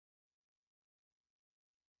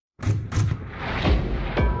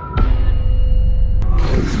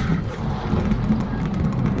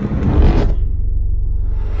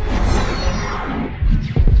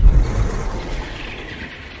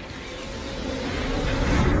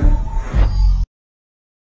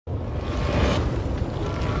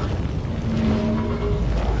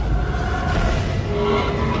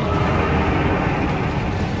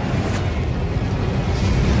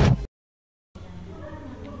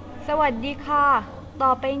สวัสดีค่ะ ต่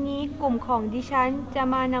อไปนี้กลุ่มของดิฉันจะ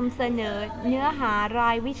มานำเสนอเนื้อหารา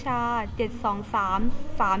ยวิชา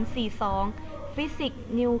 723-342 ฟิสิกส์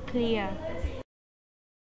นิวเคลียร์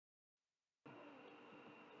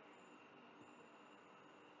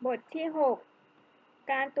บทที่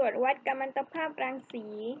 6 การตรวจวัดกัมมันตภาพรังสี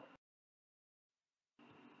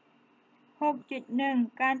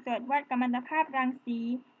 6.1 การตรวจวัดกัมมันตภาพรังสี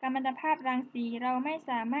กัมมันตภาพรังสีเราไม่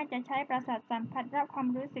สามารถจะใช้ประสาทสัมผัสรับความ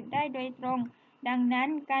รู้สึกได้โดยตรง ดังนั้น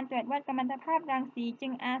การตรวจวัดกัมมันตภาพรังสีจึ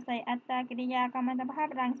งอาศัยอัตรากิริยากัมมันตภาพ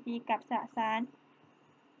รังสีกับสสาร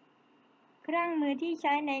เครื่องมือที่ใ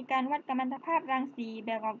ช้ในการวัดกัมมันตภาพรังสีแ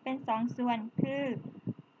บ่งออกเป็น2ส่วนคือ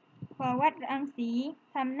หัววัดรังสี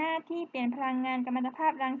ทำหน้าที่เปลี่ยนพลังงานกัมมันตภา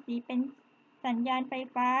พรังสีเป็นสัญญาณไฟ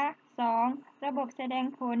ฟ้า 2. ระบบแสดง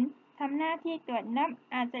ผลทำหน้าที่ตรวจนับ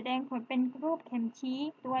อาจแสดงผลเป็นรูปเข็มชี้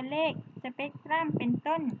ตัวเลขสเปกตรัมเป็น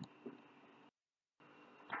ต้น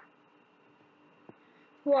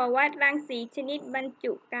หัววัดรังสีชนิดบรร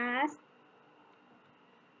จุก๊าซ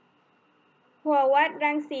หัววัด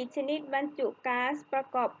รังสีชนิดบรรจุก๊าซประ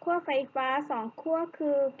กอบขั้วไฟฟ้า2ขั้ว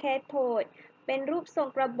คือแคโทดเป็นรูปทรง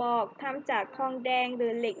กระบอกทำจากทองแดงหรื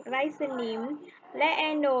อเหล็กไร้สนิมและแอ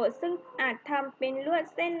นโอดซึ่งอาจทำเป็นลวด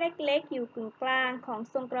เส้นเล็กๆอยู่กึ่งกลางของ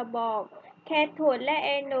ทรงกระบอกแคโทดและแอ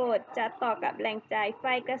นโอดจะต่อกับแหล่งจ่ายไฟ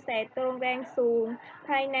กระแสตรงแรงสูงภ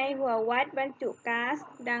ายในหัววัดบรรจุก๊าซ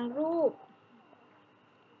ดังรูป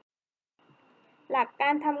หลักกา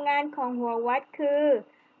รทำงานของหัววัดคือ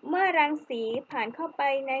เมื่อรังสีผ่านเข้าไป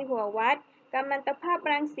ในหัววัดกัมมันตภาพ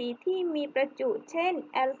รังสีที่มีประจุเช่น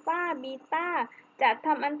อัลฟาบีตาจะท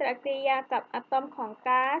ำอันตรกิริยากับอะตอมของ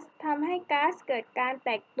ก๊าซทำให้ก๊าซเกิดการแต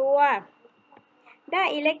กตัวได้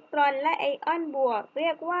อิเล็กตรอนและไอออนบวกเรี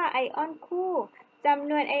ยกว่าไอออนคู่จำ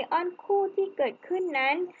นวนไอออนคู่ที่เกิดขึ้น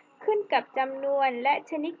นั้นขึ้นกับจำนวนและ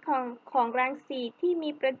ชนิดของรังสีที่มี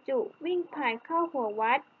ประจุวิ่งผ่านเข้าหัว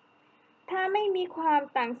วัดถ้าไม่มีความ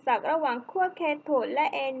ต่างศักย์ระหว่างขั้วแคโทดและ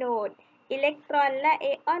แอนโอดอิเล็กตรอนและไอ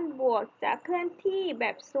ออนบวกจะเคลื่อนที่แบ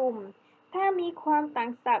บสุ่มถ้ามีความต่า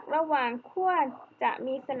งศักย์ระหว่างขั้วจะ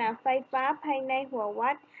มีสนามไฟฟ้าภายในหัว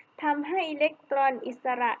วัดทำให้อิเล็กตรอนอิส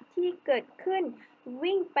ระที่เกิดขึ้น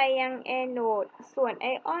วิ่งไปยังแอนโอดส่วนไอ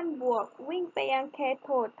ออนบวกวิ่งไปยังแคโท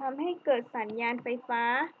ดทำให้เกิดสัญญาณไฟฟ้า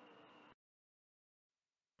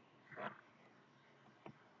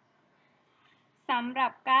สำหรั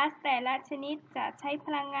บก๊าซแต่ละชนิดจะใช้พ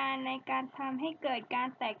ลังงานในการทำให้เกิดการ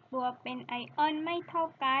แตกตัวเป็นไอออนไม่เท่า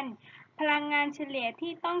กันพลังงานเฉลี่ย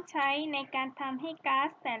ที่ต้องใช้ในการทำให้ก๊าซ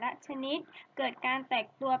แต่ละชนิดเกิดการแตก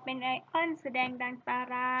ตัวเป็นไอออนแสดงดังตา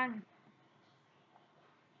ราง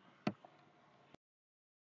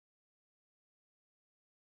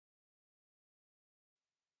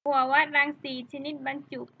หัววัดรังสีชนิดบรร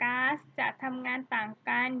จุก๊าซจะทำงานต่าง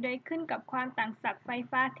กันโดยขึ้นกับความต่างศักย์ไฟ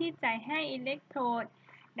ฟ้าที่จ่ายให้อิเล็กโทรด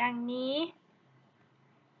ดังนี้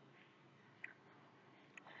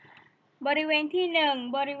บริเวณที่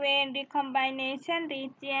 1 บริเวณ recombination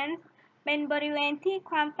regions เป็นบริเวณที่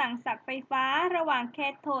ความต่างศักย์ไฟฟ้าระหว่างแค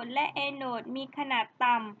โทดและแอนโอดมีขนาด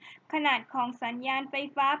ต่ำขนาดของสัญญาณไฟ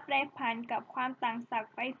ฟ้าแปรผันกับความต่างศัก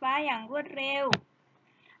ย์ไฟฟ้าอย่างรวดเร็ว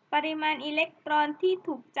ปริมาณอิเล็กตรอนที่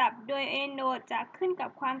ถูกจับโดยแอนโอดจะขึ้นกับ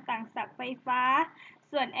ความต่างศักย์ไฟฟ้า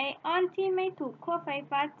ส่วนไอออนที่ไม่ถูกขั้วไฟ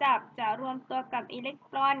ฟ้าจับจะรวมตัวกับอิเล็ก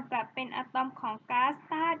ตรอนกลับเป็นอะตอมของก๊าซธ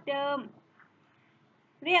าตุเดิม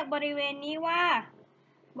เรียกบริเวณนี้ว่า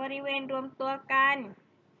บริเวณรวมตัวกัน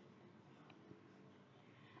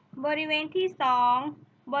บริเวณที่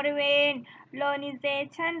 2 บริเวณ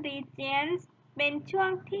ionization regions เป็นช่ว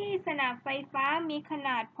งที่สนามไฟฟ้ามีขน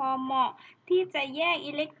าดพอเหมาะที่จะแยก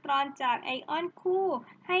อิเล็กตรอนจากไอออนคู่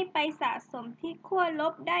ให้ไปสะสมที่ขั้วล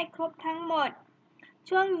บได้ครบทั้งหมด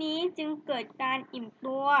ช่วงนี้จึงเกิดการอิ่ม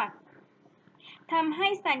ตัวทำให้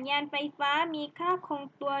สัญญาณไฟฟ้ามีค่าคง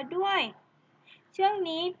ตัวด้วยช่วง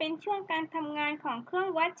นี้เป็นช่วงการทำงานของเครื่อง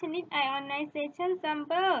วัดชนิด ionization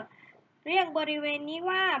chamber เรียกบริเวณนี้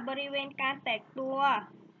ว่าบริเวณการแตกตัว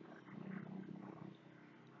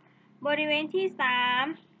บริเวณที่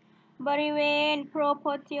 3 บริเวณ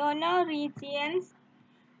proportional regions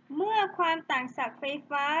เมื่อความต่างศักย์ไฟ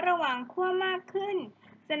ฟ้าระหว่างขั้วมากขึ้น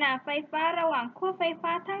สนามไฟฟ้าระหว่างขั้วไฟฟ้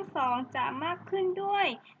าทั้งสองจะมากขึ้นด้วย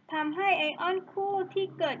ทำให้ไอออนคู่ที่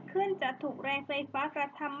เกิดขึ้นจะถูกแรงไฟฟ้ากระ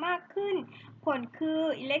ทำมากขึ้นผลคือ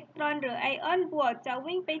อิเล็กตรอนหรือไอออนบวกจะ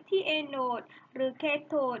วิ่งไปที่แอนโอดหรือแค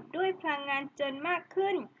โทดด้วยพลังงานจนมาก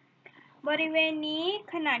ขึ้นบริเวณนี้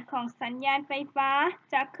ขนาดของสัญญาณไฟฟ้า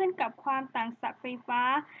จะขึ้นกับความต่างศักย์ไฟฟ้า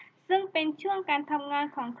ซึ่งเป็นช่วงการทำงาน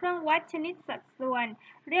ของเครื่องวัดชนิดสัดส่วน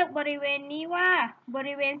เรียกบริเวณนี้ว่าบ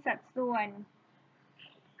ริเวณสัดส่วน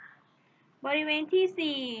บริเวณ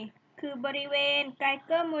ที่ 4 คือบริเวณ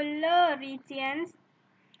Geiger-Müller regions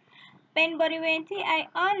เป็นบริเวณที่ไอ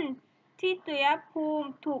ออนที่ตุลภูมิ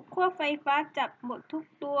ถูกขั้วไฟฟ้าจับหมดทุก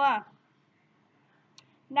ตัว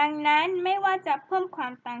ดังนั้นไม่ว่าจะเพิ่มควา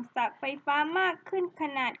มต่างศักย์ไฟฟ้ามากขึ้นข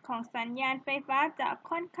นาดของสัญญาณไฟฟ้าจะ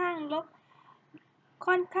ค่อนข้าง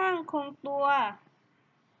คงตัว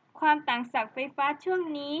ความต่างศักย์ไฟฟ้าช่วง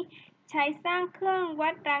นี้ใช้สร้างเครื่องวั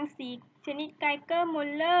ดรังสีชนิดไกเกอร์มุล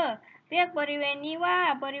เลอร์เรียกบริเวณนี้ว่า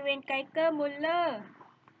บริเวณไกเกอร์มุลเลอร์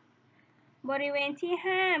บริเวณที่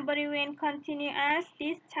 5 บริเวณ Continuous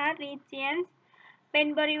Discharge Regions เป็น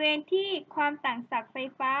บริเวณที่ความต่างศักย์ไฟ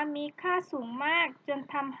ฟ้ามีค่าสูงมากจน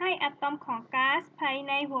ทำให้อะตอมของก๊าซภายใ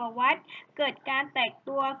นหัววัดเกิดการแตก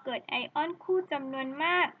ตัวเกิดไอออนคู่จำนวนม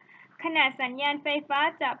ากขนาดสัญญาณไฟฟ้า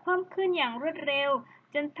จะเพิ่มขึ้นอย่างรวดเร็ว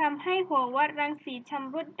จนทำให้หัววัดรังสีช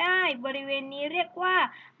ำรุดได้บริเวณนี้เรียกว่า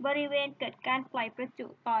บริเวณเกิดการปล่อยประจุ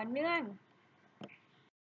ต่อเนื่อง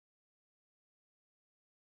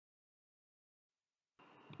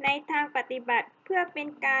ในทางปฏิบัติเพื่อเป็น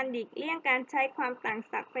การหลีกเลี่ยงการใช้ความต่าง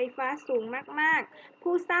ศักย์ไฟฟ้าสูงมากๆ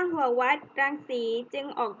ผู้สร้างหัววัดรังสีจึง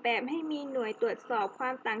ออกแบบให้มีหน่วยตรวจสอบควา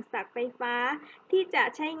มต่างศักย์ไฟฟ้าที่จะ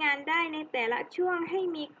ใช้งานได้ในแต่ละช่วงให้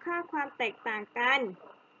มีค่าความแตกต่างกัน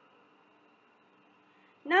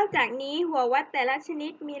นอกจากนี้หัววัดแต่ละชนิ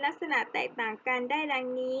ดมีลักษณะแตกต่างกันได้ดัง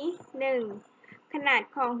นี้ 1. ขนาด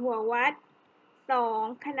ของหัววัด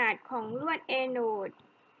 2. ขนาดของลวดแอโนด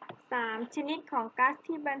 3. ชนิดของก๊าซ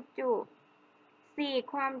ที่บรรจุ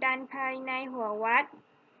 4. ความดันภายในหัววัด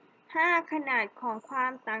 5. ขนาดของควา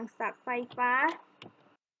มต่างศักย์ไฟฟ้า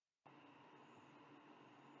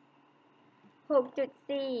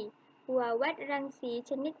 6.4 หัววัดรังสี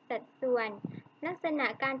ชนิดสัดส่วนลักษณะ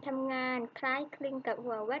การทำงานคล้ายคลึงกับ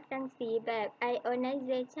หัววัดรังสีแบบ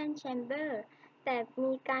ionization chamber แต่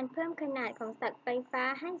มีการเพิ่มขนาดของศักย์ไฟฟ้า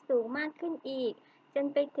ให้สูงมากขึ้นอีกจน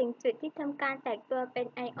ไปถึงจุดที่ทำการแตกตัวเป็น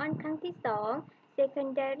ไอออนครั้งที่ 2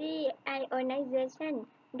 secondary ionization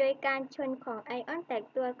โดยการชนของไอออนแตก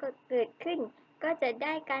ตัวก็เกิดขึ้นก็จะไ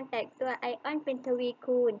ด้การแตกตัวไอออนเป็นทวี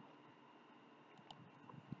คูณ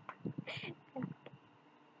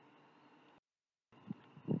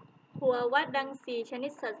หัววัดรังสีชนิ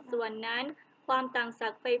ดสัดส่วนนั้นความต่างศั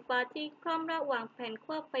กย์ไฟฟ้าที่คล่อมระหว่างแผ่น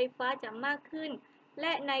ขั้วไฟฟ้าจะมากขึ้นแล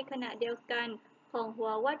ะในขณะเดียวกันของหั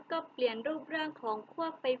ววัดก็เปลี่ยนรูปร่างของขั้ว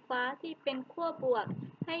ไฟฟ้าที่เป็นขั้วบวก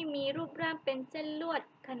ให้มีรูปร่างเป็นเส้นลวด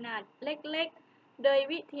ขนาดเล็กๆโดย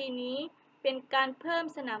วิธีนี้เป็นการเพิ่ม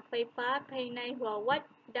สนามไฟฟ้าภายในหัววัด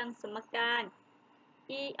ดังสมการ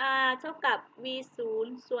ER เท่ากับ V0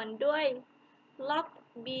 ส่วนด้วยlog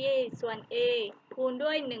B ส่วน A คูณด้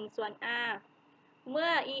วย1ส่วน R เมื่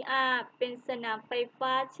อ ER เป็นสนามไฟฟ้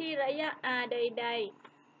าที่ระยะ R ใด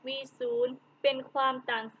ๆ V0 เป็นความ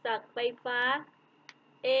ต่างศักย์ไฟฟ้า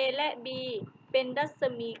A และ B เป็นรัศ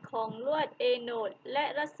มีของลวด A โนดและ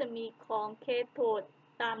รัศมีของเคโทด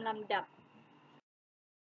ตามลำดับ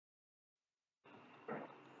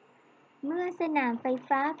เมื่อสนามไฟ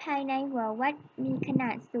ฟ้าภายในหัววัดมีขน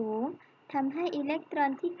าดสูงทำให้อิเล็กตรอ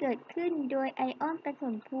นที่เกิดขึ้นโดยไอออนปฐ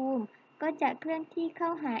มภูมิก็จะเคลื่อนที่เข้า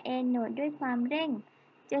หาแอนโนดด้วยความเร่ง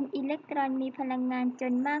จนอิเล็กตรอนมีพลังงานจ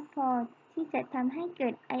นมากพอที่จะทำให้เกิ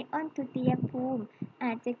ดไอออนตรียภูมิอ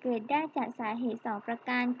าจจะเกิดได้จากสาเหตุ2ประ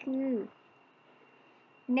การคือ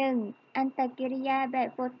 1. อันตรกิริยาแบบ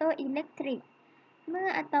โฟโตอิเล็กทริกเมื่อ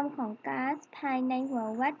อะตอมของก๊าซภายในหัว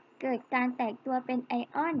วัดเกิดการแตกตัวเป็นไอ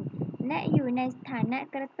ออนและอยู่ในสถานะ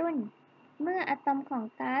กระตุ้นเมื่ออะตอมของ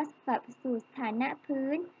ก๊าซปรับสู่สถานะพื้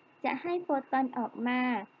นจะให้โฟตอนออกมา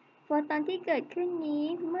โฟตอนที่เกิดขึ้นนี้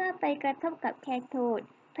เมื่อไปกระทบกับแคโทด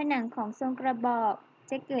ผนังของทรงกระบอก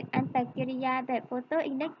จะเกิดอันตรกิริยาแบบโฟโต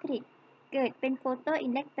อิเล็กทริกเกิดเป็นโฟโตอิ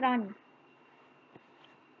เล็กตรอน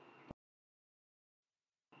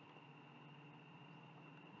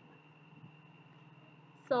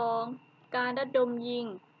2. การระดมยิง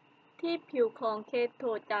ที่ผิวของเคโท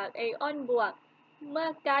ดจากไอออนบวกเมื่อ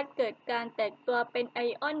ก๊าซเกิดการแตกตัวเป็นไอ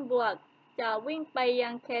ออนบวกจะวิ่งไปยั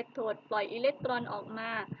งแคโทดปล่อยอิเล็กตรอนออกม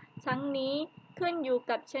าทั้งนี้ขึ้นอยู่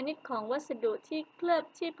กับชนิดของวัสดุที่เคลือบ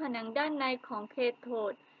ที่ผนังด้านในของเคโท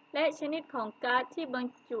ดและชนิดของก๊าซที่บรร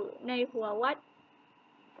จุในหัววัด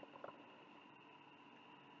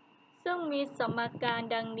ซึ่งมีสมการ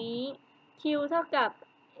ดังนี้ Q เท่ากับ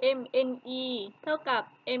mne เท่ากับ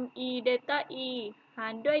me เดลต้า e หา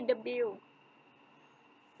รด้วย W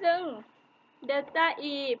ซึ่งเดลต้า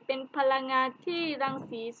E เป็นพลังงานที่รัง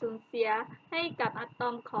สีสูญเสียให้กับอะตอ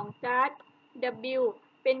มของก๊าซ W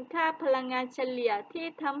เป็นค่าพลังงานเฉลี่ยที่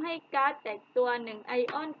ทำให้ก๊าซแตกตัว1ไอ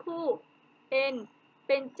ออนคู่ N เ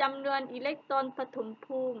ป็นจำนวนอิเล็กตรอนปฐม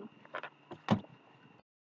ภูมิ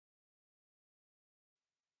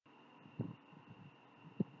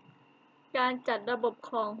การจัดระบบ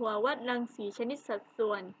ของหัววัดรังสีชนิดสัดส่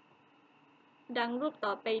วนดังรูปต่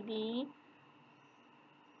อไปนี้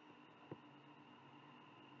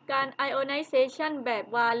การไอโอไนเซชันแบบ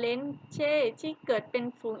วาเลนซ์ที่เกิดเป็น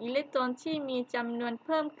ฝูงอิเล็กตรอนที่มีจำนวนเ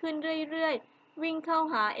พิ่มขึ้นเรื่อยๆวิ่งเข้า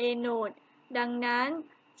หาแอนโดดังนั้น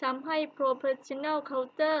ทำให้ proportional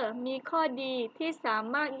counter มีข้อดีที่สา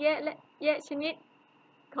มารถแยกชนิด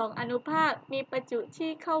ของอนุภาคมีประจุ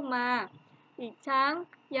ที่เข้ามาอีกทั้ง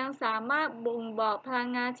ยังสามารถบ่งบอกพลัง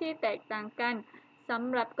งานที่แตกต่างกันสำ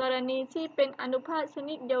หรับกรณีที่เป็นอนุภาคช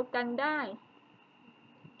นิดเดียวกันได้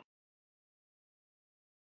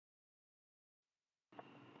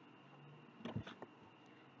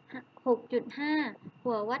 6.5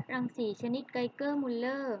 หัววัดรังสีชนิดไกเกอร์มุลเล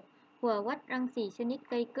อร์หัววัดรังสีชนิด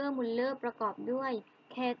ไกเกอร์มุลเลอร์ประกอบด้วย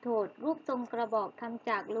แคโทดรูปทรงกระบอกทำ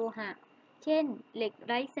จากโลหะเช่นเหล็กไ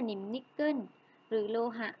ร้สนิมนิกเกิลหรือโล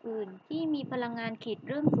หะอื่นที่มีพลังงานขีด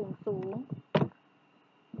เริ่มสูง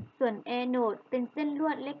ส่วนแอนโดเป็นเส้นล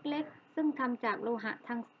วดเล็กๆซึ่งทำจากโลหะ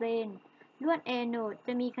ทังสเตนลวดแอนโดจ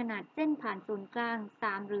ะมีขนาดเส้นผ่านศูนย์กลาง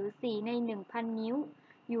3หรือ4ใน 1,000 นิ้ว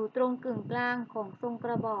อยู่ตรงกึ่งกลางของทรงก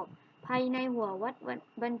ระบอกภายในหัววัด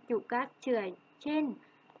บรรจุก๊าซเฉื่อยเช่น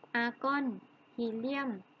อาร์กอนฮีเลียม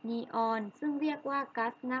นีออนซึ่งเรียกว่าก๊า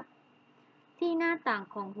ซนับที่หน้าต่าง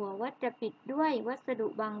ของหัววัดจะปิดด้วยวัสดุ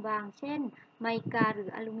บางๆเช่นไมกาหรือ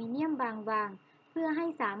อลูมิเนียมบางๆเพื่อให้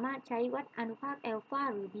สามารถใช้วัดอนุภาคแอลฟา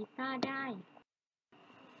หรือบีตาได้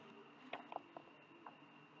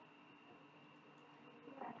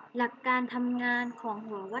หลักการทำงานของ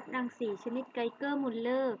หัววัดรังสีชนิดไกเกอร์มุลเล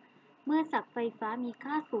อร์เมื่อศักไฟฟ้ามี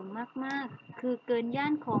ค่าสูงมากๆคือเกินย่า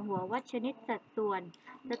นของหัววัดชนิดสัดส่วน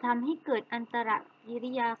จะทำให้เกิดอันตรกิ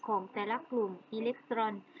ริยาของแต่ละกลุ่มอิเล็กตรอ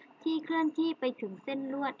นที่เคลื่อนที่ไปถึงเส้น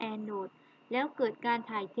ลวดแอนโดแล้วเกิดการ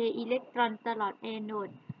ถ่ายเทอิเล็กตรอนตลอดแอนโด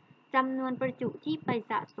จำนวนประจุที่ไป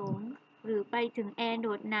สะสมหรือไปถึงแอนโด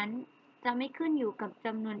นั้นจะไม่ขึ้นอยู่กับจ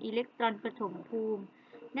ำนวนอิเล็กตรอนปฐมภูมิ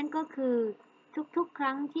นั่นก็คือทุกๆค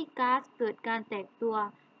รั้งที่ก๊าซเกิดการแตกตัว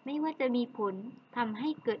ไม่ว่าจะมีผลทำให้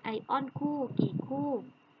เกิดไอออนคู่กี่คู่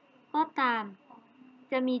ก็ตาม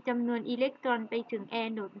จะมีจำนวนอิเล็กตรอนไปถึงแอน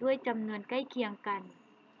โดด้วยจำนวนใกล้เคียงกัน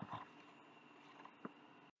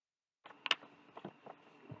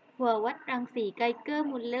หัววัดรังสีไกเกอร์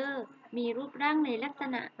มุลเลอร์มีรูปร่างในลักษ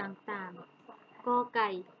ณะต่างๆกอไก่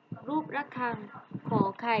รูประฆังขอ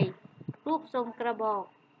ไข่รูปทรงกระบอก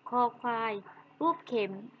คอควายรูปเข็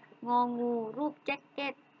มงองูรูปแจ็คเก็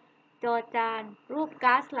ตจอจานรูป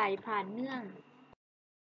ก๊าซไหลผ่านเนื่อง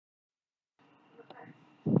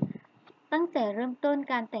ตั้งแต่เริ่มต้น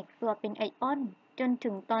การแตกตัวเป็นไอออนจนถึ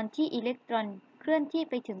งตอนที่อิเล็กตรอนเคลื่อนที่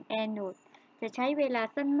ไปถึงแอนโดจะใช้เวลา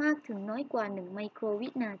สั้นมากถึงน้อยกว่า1ไมโครวิ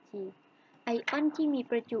นาทีไอออนที่มี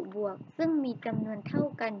ประจุบวกซึ่งมีจำนวนเท่า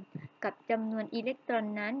กันกับจำนวนอิเล็กตรอน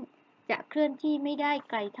นั้นจะเคลื่อนที่ไม่ได้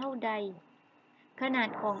ไกลเท่าใดขนาด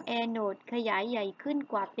ของแอนโดขยายใหญ่ขึ้น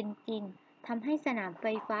กว่าเป็นจริงทำให้สนามไฟ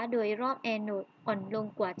ฟ้าโดยรอบแอนโดอ่อนลง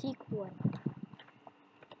กว่าที่ควร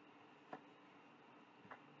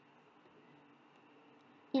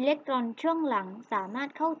อิเล็กตรอนช่วงหลังสามารถ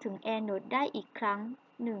เข้าถึงแอนโดได้อีกครั้ง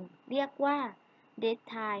หนึ่งเรียกว่าเดด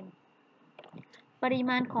ไทม์ปริ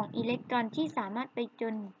มาณของอิเล็กตรอนที่สามารถไปจ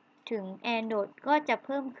นถึงแอนโดก็จะเ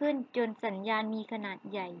พิ่มขึ้นจนสัญญาณมีขนาด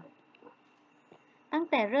ใหญ่ตั้ง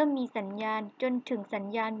แต่เริ่มมีสัญญาณจนถึงสัญ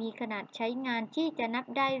ญาณมีขนาดใช้งานที่จะนับ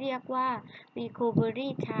ได้เรียกว่า recovery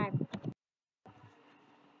time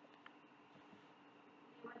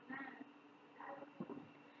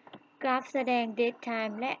กราฟแสดง dead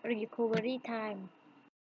time และ recovery time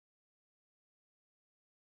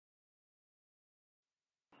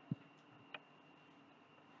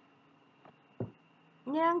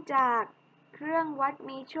เนื่องจากเครื่องวัด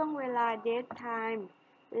มีช่วงเวลา dead time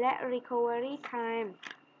และ recovery time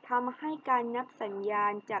ทำให้การนับสัญญา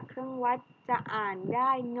ณจากเครื่องวัดจะอ่านไ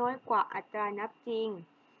ด้น้อยกว่าอัตรานับจริง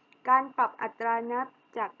การปรับอัตรานับ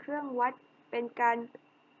จากเครื่องวัดเป็นการ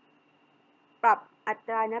ปรับอัต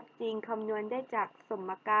รานับจริงคำนวณได้จากสม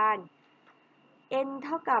การ n เ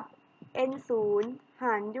ท่ากับ n 0ห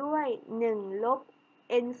ารด้วย1ลบ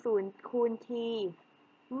n 0คูณ t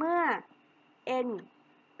เมื่อ n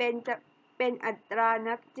เป็นอัตรา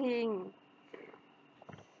นับจริง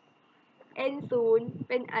n 0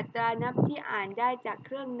เป็นอัตรานับที่อ่านได้จากเค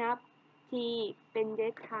รื่องนับ t เป็น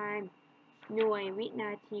dead time หน่วยวิน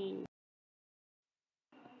าที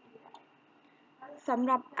สำห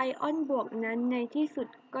รับไอออนบวกนั้นในที่สุด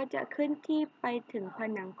ก็จะเคลื่อนที่ไปถึงผ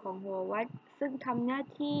นังของหัววัดซึ่งทำหน้า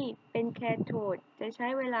ที่เป็นแคโทดจะใช้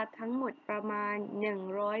เวลาทั้งหมดประมาณ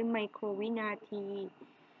100ไมโครวินาที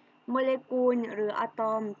โมเลกุลหรืออะต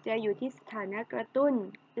อมจะอยู่ที่สถานะกระตุ้น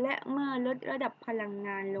และเมื่อลดระดับพลังง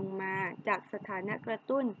านลงมาจากสถานะกระ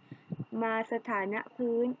ตุ้นมาสถานะ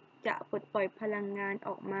พื้นจะปลดปล่อยพลังงานอ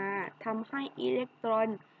อกมาทำให้อิเล็กตรอน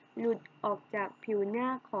หลุดออกจากผิวหน้า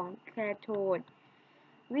ของแคโทด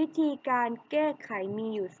วิธีการแก้ไขมี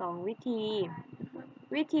อยู่2วิธี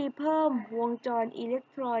วิธีเพิ่มวงจรอิเล็ก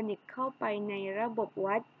ทรอนิกส์เข้าไปในระบบ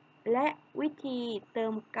วัดและวิธีเติ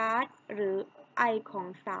มก๊าซหรือไอของ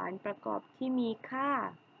สารประกอบที่มีค่า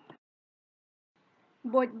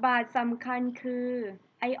บทบาทสำคัญคือ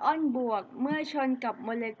ไอออนบวกเมื่อชนกับโม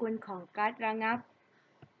เลกุลของก๊าซระงับ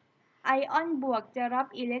ไอออนบวกจะรับ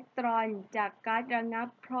อิเล็กตรอนจากก๊าซระงับ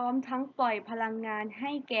พร้อมทั้งปล่อยพลังงานใ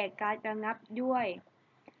ห้แก่ก๊าซระงับด้วย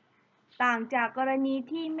ต่างจากกรณี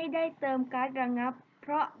ที่ไม่ได้เติมก๊าซระงับเพ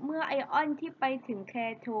ราะเมื่อไอออนที่ไปถึงแค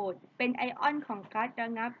โทดเป็นไอออนของก๊าซระ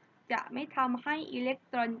งับจะไม่ทำให้อิเล็ก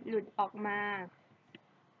ตรอนหลุดออกมา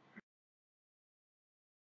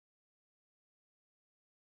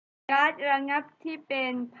ก๊าซระงับที่เป็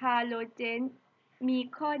นฮาโลเจนมี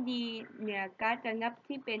ข้อดีเหนือก๊าซระงับ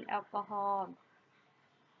ที่เป็นแอลกอฮอล์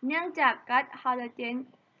เนื่องจากก๊าซฮาโลเจน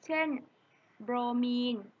เช่นโบรมี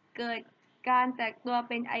นเกิดการแตกตัว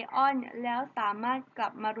เป็นไอออนแล้วสามารถกลั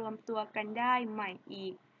บมารวมตัวกันได้ใหม่อี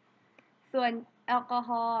กส่วนแอลกอฮ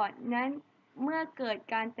อล์นั้นเมื่อเกิด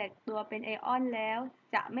การแตกตัวเป็นไอออนแล้ว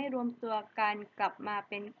จะไม่รวมตัวกันกลับมา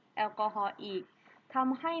เป็นแอลกอฮอล์อีกท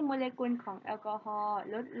ำให้โมเลกุลของแอลกอฮอล์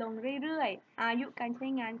ลดลงเรื่อยๆอายุการใช้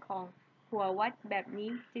งานของหัววัดแบบนี้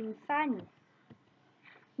จึงสั้น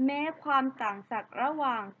แม้ความต่างศักย์ระห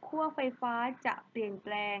ว่างขั้วไฟฟ้าจะเปลี่ยนแป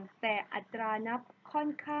ลงแต่อัตรานับค่อน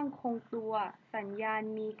ข้างคงตัวสัญญาณ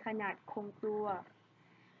มีขนาดคงตัว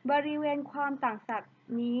บริเวณความต่างศักย์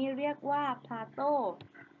นี้เรียกว่าพลาโต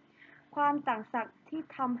ความต่างศักย์ที่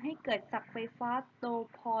ทำให้เกิดศักย์ไฟฟ้าโต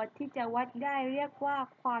พอที่จะวัดได้เรียกว่า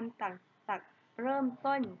ความต่างศักย์เริ่ม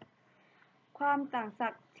ต้นความต่างศั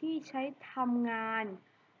กย์ที่ใช้ทำงาน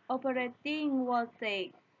operating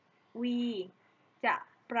voltage V จะ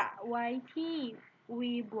ประไว้ที่ V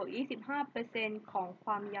บวก 25% ของค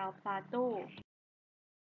วามยาวพลาโต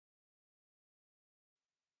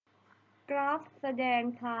กราฟแสดง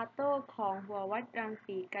พลาโตของหัววัดรัง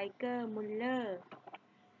สีไกเกอร์มุลเลอร์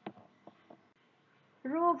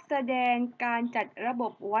รูปแสดงการจัดระบ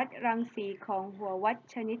บวัดรังสีของหัววัด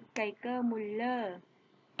ชนิดไกเกอร์มุลเลอร์